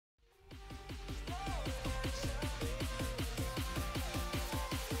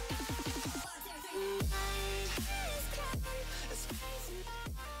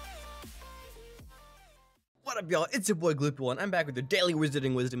What up, y'all? It's your boy Gloopy1. I'm back with your daily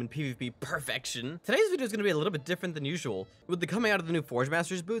wizarding wisdom and PvP perfection. Today's video is going to be a little bit different than usual. With the coming out of the new Forge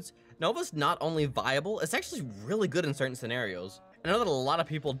Masters boots, Nova's not only viable, it's actually really good in certain scenarios. I know that a lot of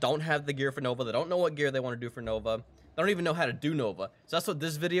people don't have the gear for Nova, they don't know what gear they want to do for Nova, they don't even know how to do Nova. So that's what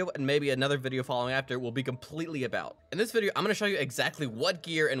this video and maybe another video following after will be completely about. In this video, I'm going to show you exactly what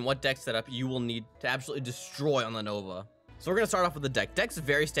gear and what deck setup you will need to absolutely destroy on the Nova. So we're going to start off with the deck. Deck's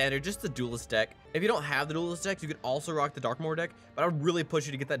very standard, just the Duelist deck. If you don't have the Duelist deck, you could also rock the Darkmoor deck, but I would really push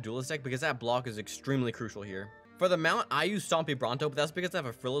you to get that Duelist deck because that block is extremely crucial here. For the mount, I use Stompy Bronto, but that's because I have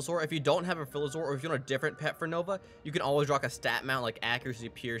a Frillasaur. If you don't have a Frillasaur, or if you want a different pet for Nova, you can always rock a stat mount like accuracy,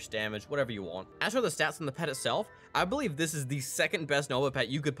 pierce, damage, whatever you want. As for the stats on the pet itself, I believe this is the second best Nova pet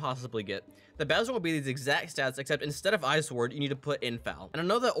you could possibly get. The best one will be these exact stats, except instead of Ice Ward, you need to put Infoul. And I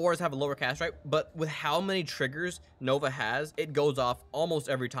know that auras have a lower cast rate, but with how many triggers Nova has, it goes off almost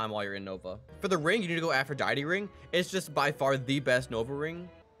every time while you're in Nova. For the ring, you need to go Aphrodite ring. It's just by far the best Nova ring.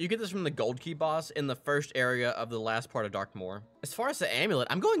 You get this from the Gold Key boss in the first area of the last part of Darkmoor. As far as the amulet,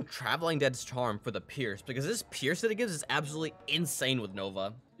 I'm going Traveling Dead's Charm for the Pierce, because this Pierce that it gives is absolutely insane with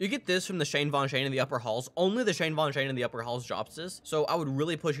Nova. You get this from the Shane Von Shane in the upper halls. Only the Shane Von Shane in the upper halls drops this, so I would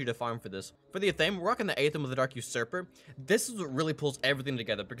really push you to farm for this. For the Athame, we're rocking the Aetham with the Dark Usurper. This is what really pulls everything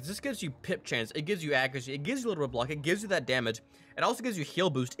together, because this gives you pip chance, it gives you accuracy, it gives you a little bit of block, it gives you that damage. It also gives you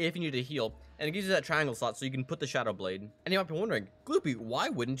heal boost if you need to heal, and it gives you that triangle slot so you can put the Shadow Blade. And you might be wondering, Gloopy, why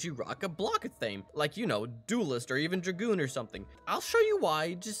wouldn't you rock a block Athame? Like, you know, Duelist or even Dragoon or something. I'll show you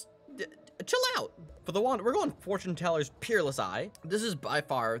why, just chill out. For the wand, we're going Fortune Teller's Peerless Eye. This is by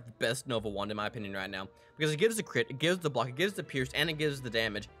far the best Nova wand in my opinion right now, because it gives the crit, it gives the block, it gives the pierce, and it gives the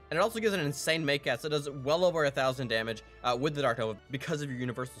damage. And it also gives an insane make cast that does well over 1,000 damage with the Dark Nova because of your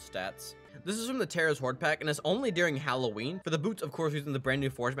universal stats. This is from the Terra's Horde pack, and it's only during Halloween. For the boots, of course, using the brand new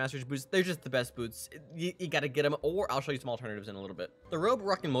Forge Masters boots, they're just the best boots. You gotta get them, or I'll show you some alternatives in a little bit. The robe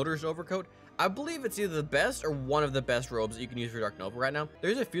rocking Motorist Overcoat, I believe it's either the best or one of the best robes that you can use for Dark Nova right now.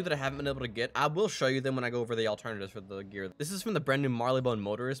 There's a few that I haven't been able to get. I will show you them when I go over the alternatives for the gear. This is from the brand new Marleybone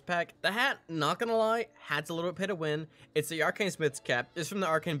Motorist pack. The hat, not gonna lie, hat's a little bit pay to win. It's the Arcane Smith's cap. It's from the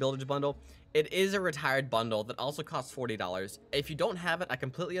Arcane Builders bundle. It is a retired bundle that also costs $40. If you don't have it, I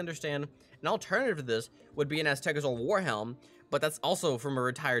completely understand. An alternative to this would be an Aztecasaur Warhelm, but that's also from a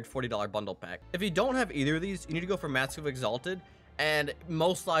retired $40 bundle pack. If you don't have either of these, you need to go for Mask of Exalted, and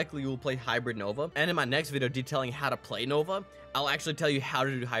most likely you will play Hybrid Nova. And in my next video detailing how to play Nova, I'll actually tell you how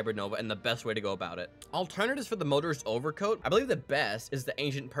to do Hybrid Nova and the best way to go about it. Alternatives for the Motorist Overcoat, I believe the best is the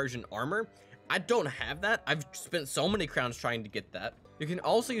Ancient Persian Armor. I don't have that. I've spent so many crowns trying to get that. You can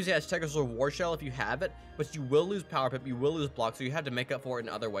also use the Aztecasaur War Shell if you have it, but you will lose Power Pip, you will lose block, so you have to make up for it in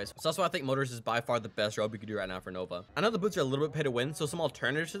other ways. So that's why I think Motorist is by far the best robe you can do right now for Nova. I know the boots are a little bit pay to win, so some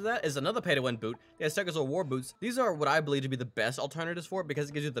alternatives to that is another pay to win boot, the Aztecasaur War Boots. These are what I believe to be the best alternatives for it because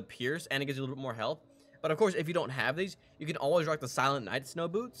it gives you the pierce and it gives you a little bit more health. But of course, if you don't have these, you can always rock the Silent Night Snow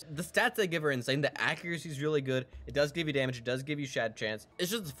Boots. The stats they give are insane. The accuracy is really good. It does give you damage. It does give you Shad Chance. It's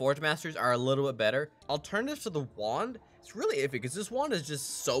just the Forge Masters are a little bit better. Alternatives to the wand, it's really iffy because this wand is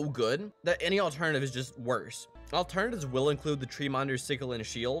just so good that any alternative is just worse. Alternatives will include the Treeminder's Sickle and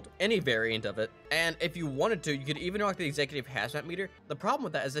Shield, any variant of it. And if you wanted to, you could even rock the Executive Hazmat Meter. The problem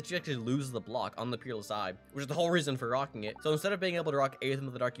with that is that you actually lose the block on the Peerless Eye, which is the whole reason for rocking it. So instead of being able to rock Aetham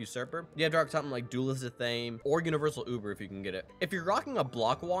with the Dark Usurper, you have to rock something like Duelist Athame or Universal Uber if you can get it. If you're rocking a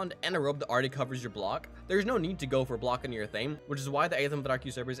block wand and a robe that already covers your block, there's no need to go for block on your Athame, which is why the Aetham with the Dark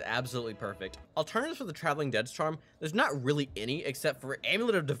Usurper is absolutely perfect. Alternatives for the Traveling Dead's Charm, there's not really any except for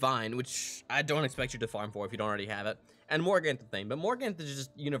Amulet of Divine, which I don't expect you to farm for if you don't already have it, and Morganth Athame, but Morganth is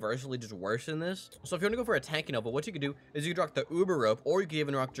just universally just worse than this. So if you want to go for a tanky Nova, what you could do is you could rock the Uber Rope, or you could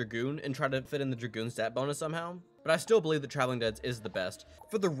even rock Dragoon and try to fit in the Dragoon stat bonus somehow. But I still believe that Traveling Dead's is the best.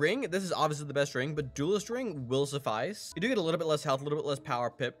 For the ring, this is obviously the best ring, but Duelist ring will suffice. You do get a little bit less health, a little bit less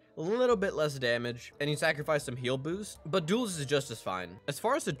power pip, a little bit less damage, and you sacrifice some heal boost, but Duelist is just as fine. As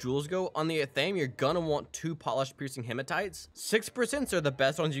far as the jewels go, on the Athame, you're gonna want 2 Polished Piercing Hematites. 6% are the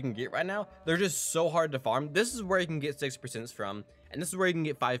best ones you can get right now. They're just so hard to farm. This is where you can get 6% from, and this is where you can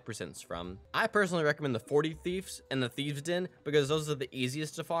get 5% from. I personally recommend the 40 Thieves and the Thieves Den because those are the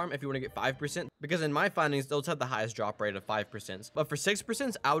easiest to farm if you want to get 5%, because in my findings, those have the highest drop rate of 5%. But for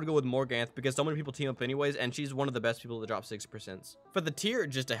 6%, I would go with Morganth because so many people team up anyways, and she's one of the best people to drop 6%. For the tier,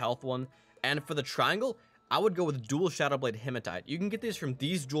 just a health one, and for the triangle, I would go with dual Shadowblade Hematite. You can get these from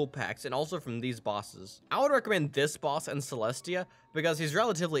these dual packs and also from these bosses. I would recommend this boss and Celestia because he's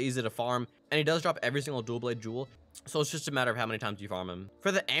relatively easy to farm, and he does drop every single dual blade jewel, so it's just a matter of how many times you farm him.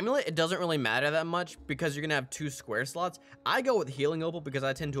 For the amulet, it doesn't really matter that much because you're gonna have 2 square slots. I go with healing opal because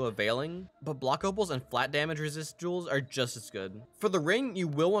I tend to availing, but block opals and flat damage resist jewels are just as good. For the ring, you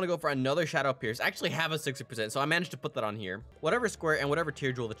will want to go for another shadow pierce. I actually have a 60%, so I managed to put that on here. Whatever square and whatever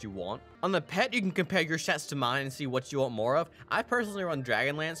tier jewel that you want. On the pet, you can compare your stats to mine and see what you want more of. I personally run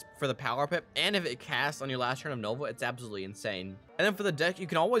Dragonlance for the power pip, and if it casts on your last turn of Nova, it's absolutely insane. And then for the deck, you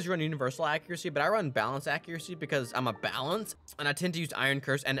can always run universal accuracy, but I run balance accuracy because I'm a balance, and I tend to use Iron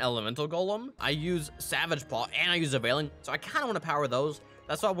Curse and Elemental Golem. I use Savage Paw and I use Availing, so I kind of want to power those.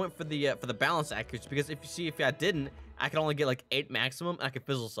 That's why I went for the balance accuracy, because if I didn't, I could only get like 8 maximum, and I could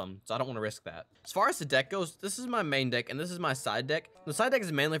fizzle some, so I don't want to risk that. As far as the deck goes, this is my main deck, and this is my side deck. The side deck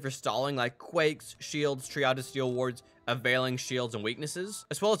is mainly for stalling, like Quakes, Shields, Triad of Steel Wards, Availing, Shields, and Weaknesses,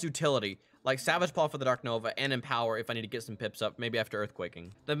 as well as utility, like Savage Paw for the Dark Nova, and Empower if I need to get some pips up, maybe after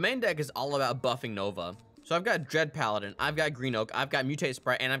Earthquaking. The main deck is all about buffing Nova. So I've got Dread Paladin, I've got Green Oak, I've got Mutate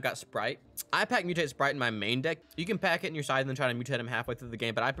Sprite, and I've got Sprite. I pack Mutate Sprite in my main deck. You can pack it in your side and then try to mutate him halfway through the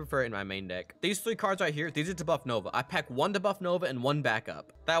game, but I prefer it in my main deck. These 3 cards right here, these are to buff Nova. I pack 1 to buff Nova and 1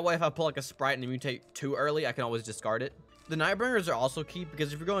 backup. That way, if I pull like a Sprite and mutate too early, I can always discard it. The Nightbringers are also key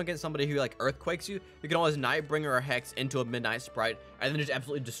because if you're going against somebody who like Earthquakes you, you can always Nightbringer or Hex into a Midnight Sprite and then just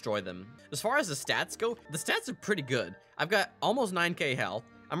absolutely destroy them. As far as the stats go, the stats are pretty good. I've got almost 9k health.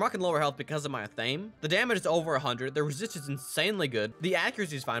 I'm rocking lower health because of my theme. The damage is over 100. The resist is insanely good. The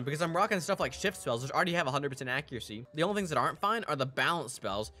accuracy is fine because I'm rocking stuff like shift spells, which already have 100% accuracy. The only things that aren't fine are the balance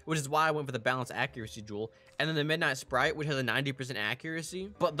spells, which is why I went for the balance accuracy jewel. And then the Midnight Sprite, which has a 90% accuracy.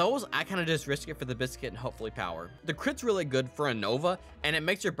 But those, I kind of just risk it for the biscuit and hopefully power. The crit's really good for a Nova, and it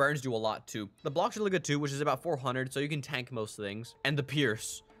makes your burns do a lot too. The block's really good too, which is about 400, so you can tank most things. And the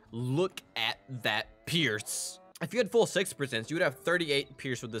pierce. Look at that pierce. If you had full 6%, you would have 38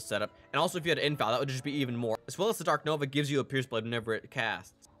 pierce with this setup, and also if you had infile, that would just be even more. As well as the Dark Nova gives you a pierce blade whenever it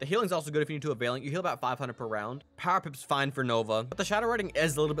casts. The healing's also good if you need to availing. You heal about 500 per round. Power pip's fine for Nova, but the shadow rating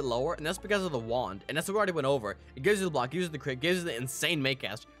is a little bit lower, and that's because of the wand, and that's what we already went over. It gives you the block, gives you the crit, gives you the insane make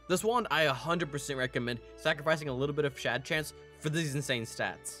cast. This wand, I 100% recommend sacrificing a little bit of shad chance for these insane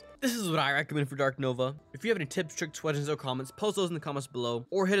stats. This is what I recommend for Dark Nova. If you have any tips, tricks, questions, or comments, post those in the comments below,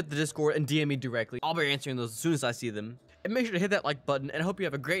 or hit up the Discord and DM me directly. I'll be answering those as soon as I see them. And make sure to hit that like button, and I hope you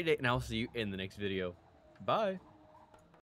have a great day, and I'll see you in the next video. Bye.